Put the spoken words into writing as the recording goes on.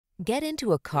Get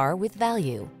into a car with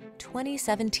value.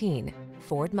 2017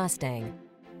 Ford Mustang.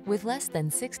 With less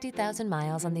than 60,000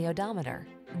 miles on the odometer,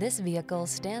 this vehicle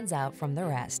stands out from the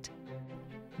rest.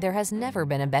 There has never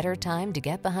been a better time to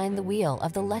get behind the wheel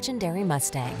of the legendary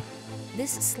Mustang.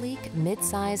 This sleek,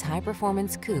 mid-size,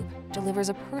 high-performance coupe delivers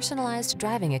a personalized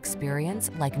driving experience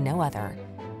like no other.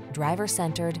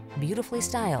 Driver-centered, beautifully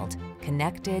styled,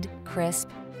 connected, crisp,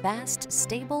 fast,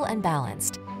 stable, and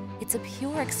balanced. It's a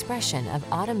pure expression of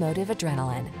automotive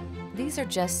adrenaline. These are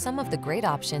just some of the great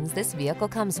options this vehicle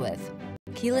comes with: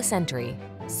 keyless entry,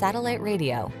 satellite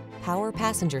radio, power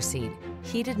passenger seat,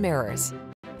 heated mirrors,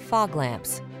 fog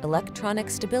lamps, electronic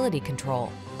stability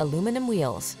control, aluminum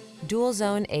wheels, dual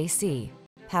zone AC,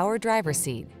 power driver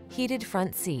seat, heated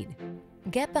front seat.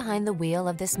 Get behind the wheel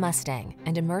of this Mustang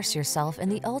and immerse yourself in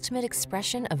the ultimate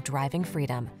expression of driving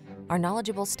freedom. Our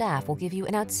knowledgeable staff will give you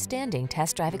an outstanding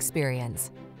test drive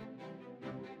experience.